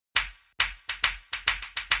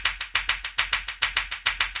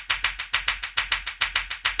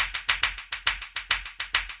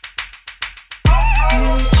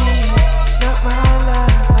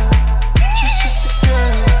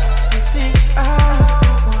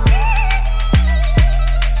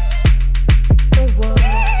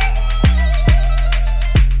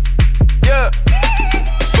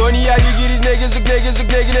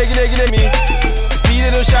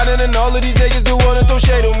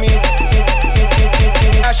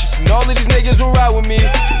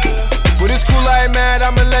that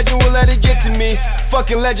I'm a legend, will let it get to me.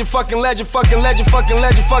 Fucking legend, fucking legend, fucking legend, fucking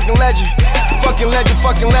legend, fucking legend. Fucking legend,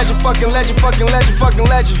 fucking legend, fucking legend, fucking legend, fucking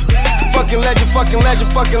legend. Fucking legend, fucking legend,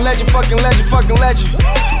 fucking legend, fucking legend, fucking legend.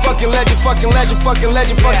 Fucking legend, fucking legend, fucking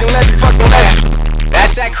legend, fucking legend, fucking legend.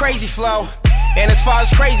 That's that crazy flow. And as far as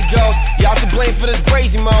crazy goes, y'all to blame for this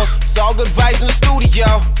brazy mode. It's all good vibes in the studio.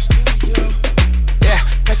 Yeah,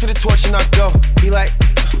 pass me the torch and I'll go. Be like,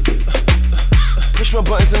 push my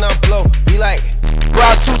buttons and I'll blow. Be like,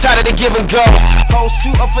 bras too tight to give and goes. Hoes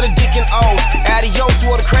too up for the dick and O's. Adios to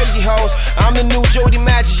all the crazy hoes. I'm the new Jody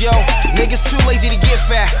Magic, yo. Niggas too lazy to get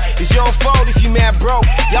fat. It's your own fault if you mad broke.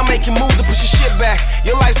 Y'all making moves to push your shit back.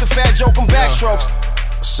 Your life's a fat joke and backstrokes.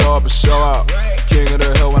 Show up and show out. King of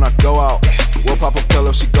the hill when I go out. We'll pop a pill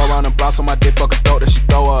if she go round and bounce on my dick, fuck a throat that she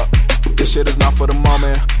throw up. This shit is not for the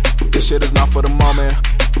moment. This shit is not for the moment.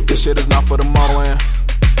 This shit is not for the moment.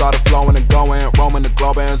 Started flowing and going, roaming the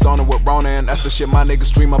globe and zoning with Ronin. That's the shit my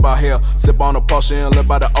niggas dream about here. Sip on a potion, live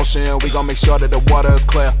by the ocean. We gon' make sure that the water is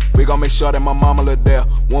clear. We gon' make sure that my mama lived there.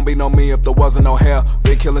 Won't be no me if there wasn't no hair.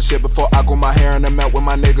 Been killing shit before I grew my hair and then met with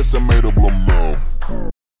my niggas. So made a blow now.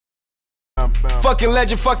 Fucking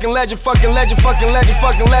legend, fucking legend, fucking legend, fucking legend,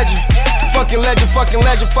 fucking legend. Fucking legend, fucking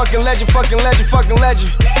legend, fucking legend, fucking legend, fucking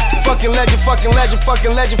legend. Fucking legend, fucking legend,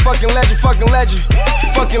 fucking legend, fucking legend, fucking legend.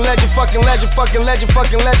 Fucking legend, fucking legend, fucking legend,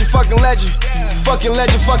 fucking legend, fucking legend. Fucking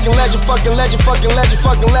legend, fucking legend, fucking legend, fucking legend,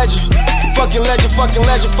 fucking legend. Fucking legend, fucking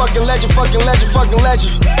legend, fucking legend, fucking legend, fucking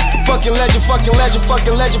legend. Fucking legend, fucking legend,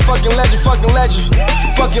 fucking legend, fucking legend, fucking legend.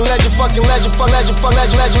 Fucking legend, fucking legend, fucking legend, fucking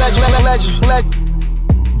legend, legend, legend, legend, legend.